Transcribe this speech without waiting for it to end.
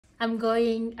I'm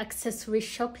going accessory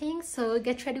shopping, so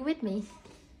get ready with me.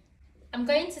 I'm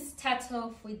going to start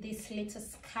off with this little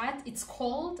skirt. It's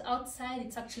cold outside,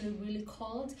 it's actually really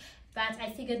cold, but I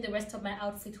figured the rest of my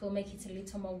outfit will make it a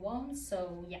little more warm.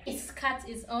 So yeah, its skirt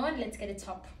is on, let's get it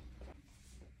up.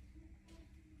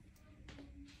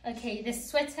 Okay, the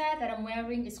sweater that I'm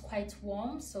wearing is quite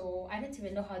warm, so I don't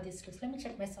even know how this looks. Let me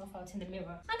check myself out in the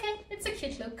mirror. Okay, it's a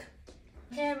cute look.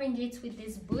 Pairing it with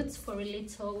these boots for a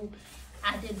little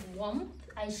added warmth.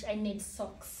 I need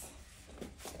socks.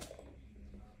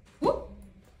 Woo!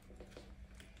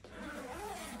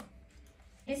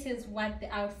 This is what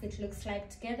the outfit looks like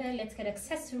together. Let's get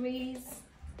accessories.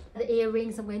 The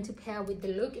earrings I'm going to pair with the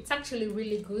look. It's actually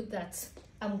really good that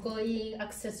I'm going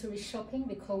accessory shopping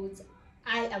because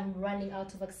I am running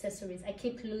out of accessories. I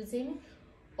keep losing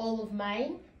all of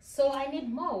mine, so I need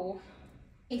more.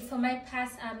 For my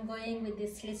purse, I'm going with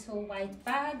this little white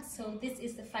bag. So this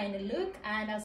is the final look, and I'll